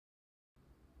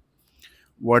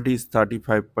What is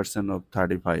 35% of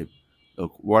 35?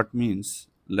 Look, what means,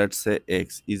 let's say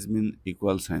x is mean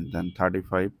equal sign, then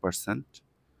 35%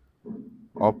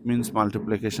 of means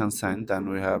multiplication sign, then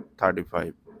we have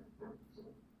 35.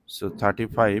 So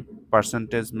 35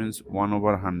 percentage means 1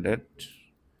 over 100,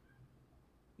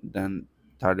 then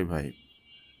 35.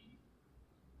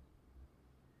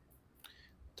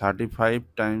 35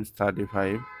 times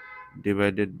 35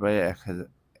 divided by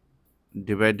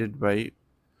divided by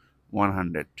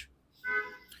 100.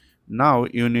 Now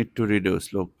you need to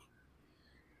reduce. Look,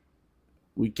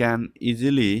 we can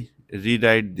easily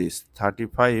rewrite this.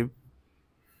 35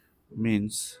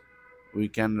 means we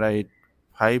can write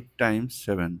 5 times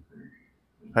 7.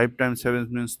 5 times 7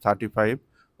 means 35.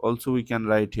 Also we can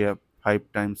write here 5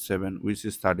 times 7, which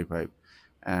is 35.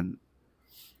 And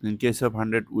in case of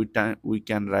 100, we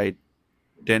can write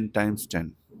 10 times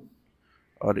 10.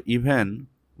 Or even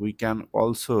we can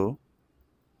also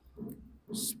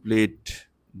split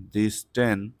this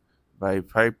 10 by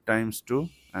 5 times 2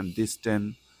 and this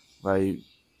 10 by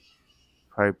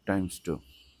 5 times 2.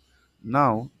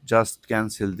 Now just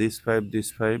cancel this 5,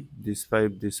 this 5, this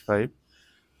 5, this 5.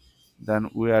 Then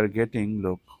we are getting,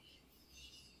 look,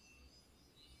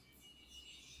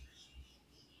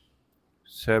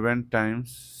 7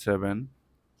 times 7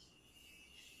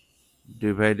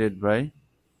 divided by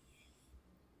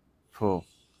 4.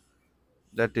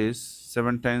 That is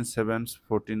 7 times 7 is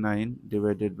 49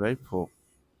 divided by 4.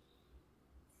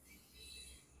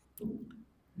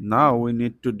 Now we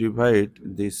need to divide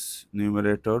this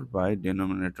numerator by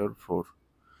denominator 4.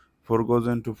 4 goes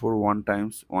into 4 1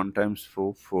 times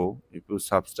 4, 4. If you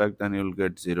subtract, then you will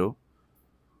get 0.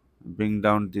 Bring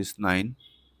down this 9.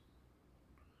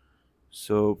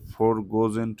 So 4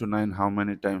 goes into 9 how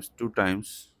many times? 2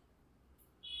 times.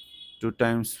 2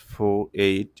 times 4,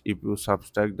 8. If you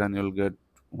subtract, then you will get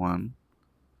 1.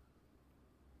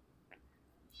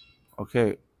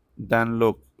 Okay, then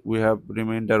look, we have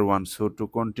remainder 1. So to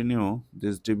continue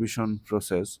this division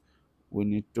process, we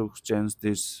need to change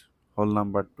this whole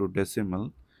number to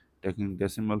decimal, taking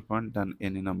decimal point, then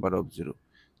any number of 0.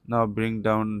 Now bring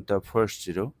down the first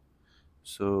 0.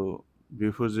 So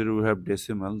before 0 we have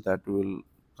decimal, that will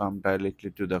come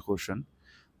directly to the quotient.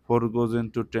 4 goes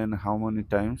into 10 how many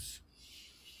times?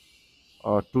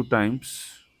 2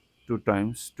 times. 2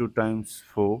 times. 2 times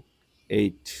 4,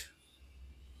 8.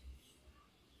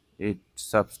 8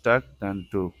 subtract, then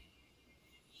 2.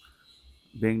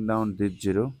 Bring down this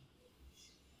 0.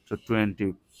 So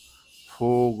 20.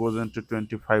 4 goes into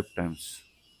 25 times.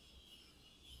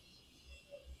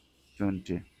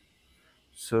 20.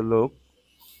 So look,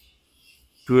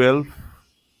 12,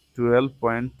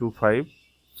 12.25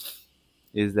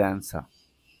 is the answer.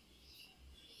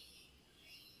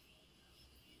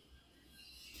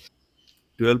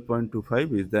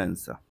 12.25 is the answer.